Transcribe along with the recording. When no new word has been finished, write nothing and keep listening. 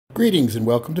Greetings and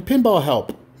welcome to Pinball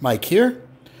Help. Mike here.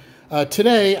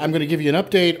 Today I'm going to give you an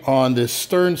update on this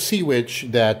Stern Seawitch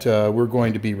that we're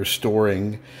going to be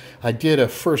restoring. I did a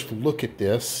first look at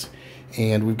this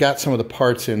and we've got some of the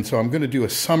parts in, so I'm going to do a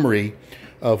summary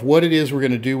of what it is we're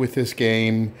going to do with this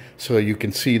game so you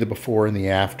can see the before and the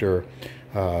after.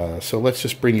 So let's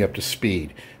just bring you up to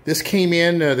speed. This came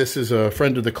in, this is a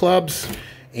friend of the club's,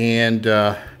 and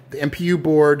the MPU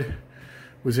board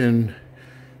was in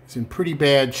pretty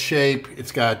bad shape.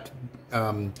 It's got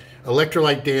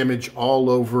electrolyte damage all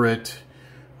over it.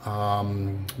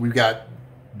 We've got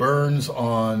burns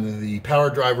on the power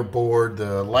driver board.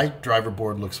 The light driver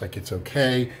board looks like it's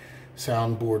okay.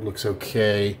 Sound board looks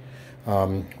okay.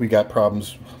 We got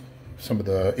problems. Some of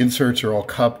the inserts are all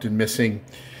cupped and missing.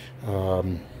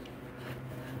 Backglass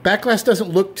doesn't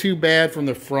look too bad from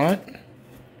the front.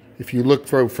 If you look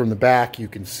from the back, you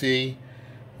can see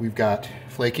we've got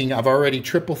flaking. I've already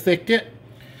triple thicked it,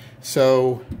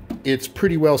 so it's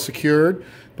pretty well secured,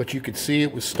 but you could see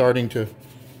it was starting to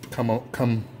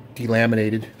come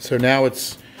delaminated. So now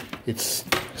it's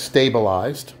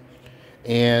stabilized,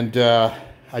 and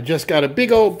I just got a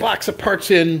big old box of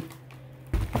parts in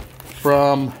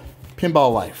from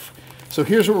Pinball Life. So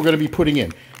here's what we're going to be putting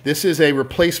in. This is a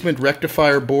replacement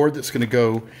rectifier board that's going to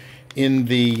go in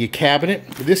the cabinet.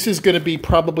 This is going to be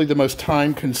probably the most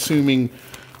time-consuming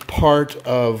part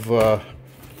of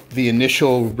the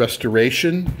initial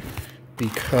restoration,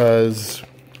 because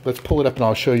let's pull it up and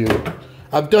I'll show you.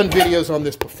 I've done videos on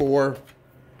this before,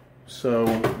 so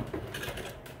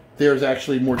there's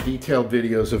actually more detailed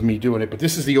videos of me doing it, but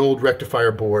this is the old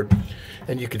rectifier board,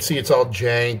 and you can see it's all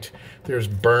janked. There's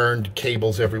burned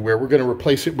cables everywhere. We're going to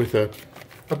replace it with a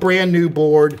brand new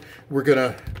board. We're going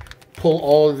to pull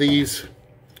all of these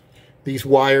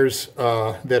wires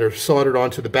that are soldered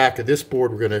onto the back of this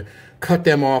board. We're going to cut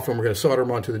them off and we're going to solder them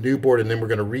onto the new board, and then we're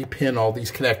going to repin all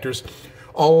these connectors.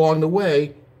 All along the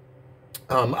way,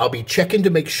 I'll be checking to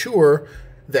make sure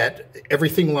that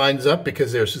everything lines up,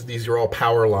 because these are all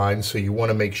power lines, so you want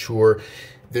to make sure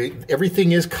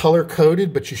everything is color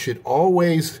coded, but you should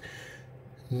always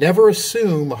never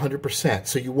assume 100%.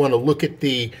 So you want to look at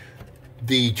the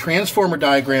transformer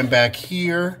diagram back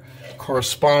here,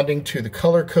 corresponding to the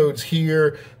color codes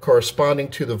here, corresponding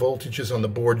to the voltages on the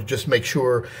board, to just make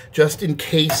sure, just in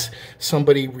case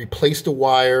somebody replaced a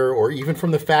wire, or even from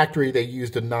the factory they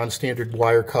used a non-standard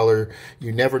wire color.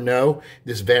 You never know.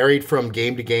 This varied from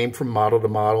game to game, from model to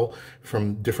model,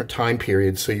 from different time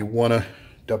periods, so you want to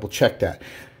double check that.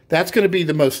 That's going to be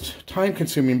the most time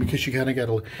consuming, because you kind of got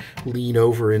to lean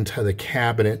over into the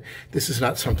cabinet. This is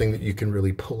not something that you can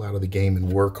really pull out of the game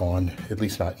and work on, at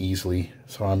least not easily.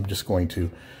 So I'm just going to,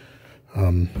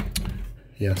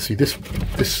 yeah, see, this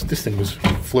thing was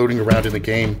floating around in the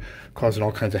game, causing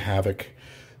all kinds of havoc.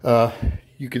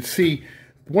 You can see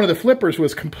one of the flippers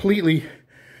was completely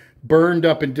burned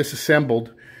up and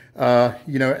disassembled.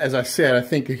 You know, as I said, I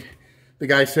think the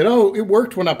guy said, "Oh, it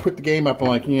worked when I put the game up." I'm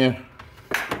like, yeah.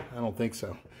 I don't think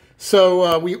so.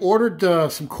 So we ordered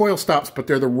some coil stops, but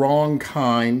they're the wrong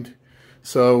kind.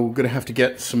 So we're going to have to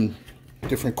get some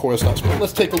different coil stops. But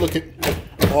let's take a look at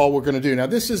all we're going to do. Now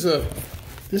this is a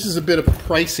bit of a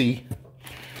pricey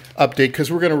update,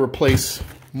 because we're going to replace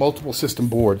multiple system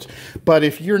boards. But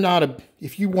if you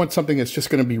want something that's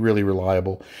just going to be really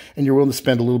reliable and you're willing to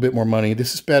spend a little bit more money,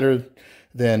 this is better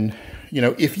than, you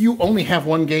know, if you only have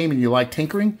one game and you like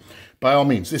tinkering, by all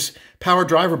means, this power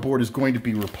driver board is going to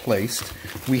be replaced.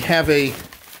 We have a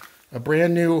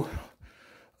brand new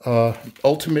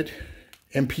Ultimate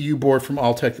MPU board from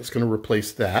Altec that's going to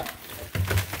replace that.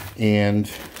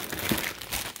 And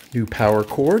new power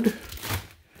cord.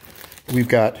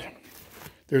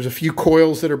 There's a few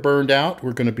coils that are burned out.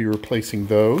 We're going to be replacing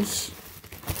those.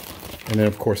 And then,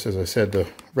 of course, as I said, the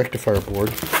rectifier board.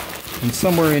 And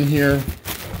somewhere in here,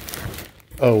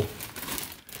 oh,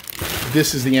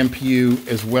 this is the MPU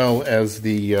as well as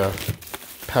the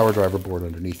power driver board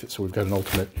underneath it. So we've got an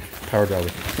Ultimate power driver.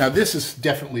 Now this is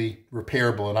definitely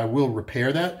repairable, and I will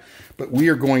repair that. But we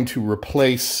are going to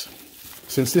replace,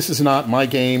 since this is not my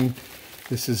game,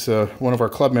 this is one of our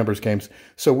club members' games.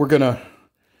 So we're gonna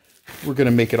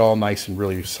make it all nice and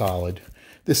really solid.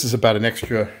 This is about an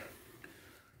extra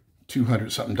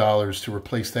 $200-something to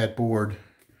replace that board,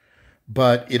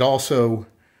 but it also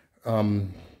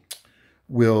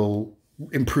will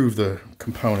improve the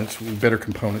components, better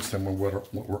components than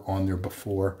what were on there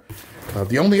before.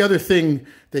 The only other thing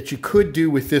that you could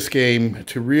do with this game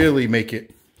to really make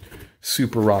it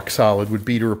super rock solid would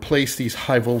be to replace these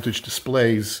high voltage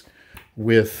displays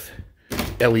with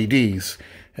LEDs.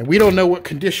 And we don't know what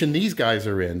condition these guys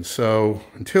are in, so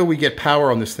until we get power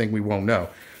on this thing, we won't know.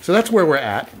 So that's where we're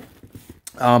at.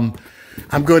 I'm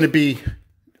not going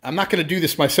to do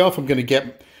this myself. I'm going to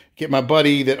get my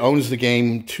buddy that owns the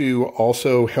game to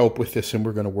also help with this, and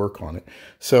we're going to work on it.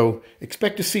 So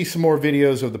expect to see some more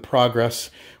videos of the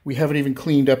progress. We haven't even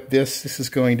cleaned up this. This is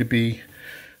going to be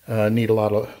need a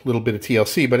little bit of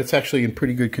TLC, but it's actually in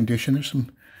pretty good condition. There's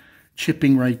some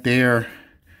chipping right there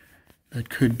that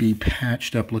could be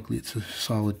patched up. Look, it's a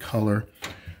solid color,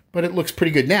 but it looks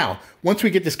pretty good. Now, once we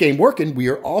get this game working, we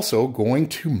are also going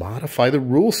to modify the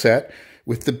rule set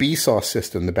with the BSAW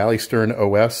system, the Bally Stern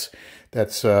OS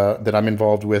that I'm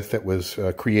involved with, that was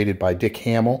created by Dick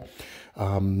Hamill.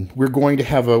 We're going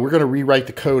to rewrite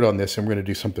the code on this, and we're going to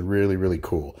do something really, really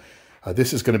cool.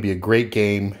 This is going to be a great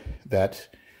game that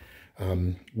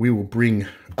we will bring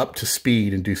up to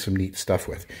speed and do some neat stuff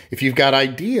with. If you've got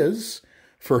ideas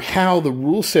for how the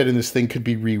rule set in this thing could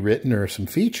be rewritten or some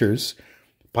features,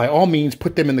 by all means,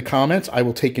 put them in the comments. I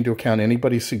will take into account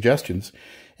anybody's suggestions,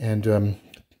 and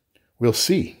we'll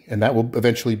see. And that will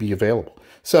eventually be available.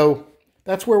 So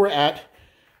that's where we're at.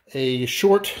 A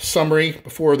short summary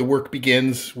before the work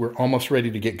begins. We're almost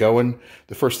ready to get going.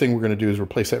 The first thing we're going to do is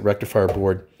replace that rectifier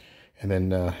board and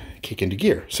then kick into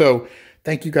gear. So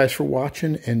thank you guys for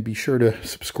watching, and be sure to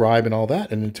subscribe and all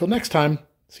that. And until next time,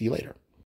 see you later.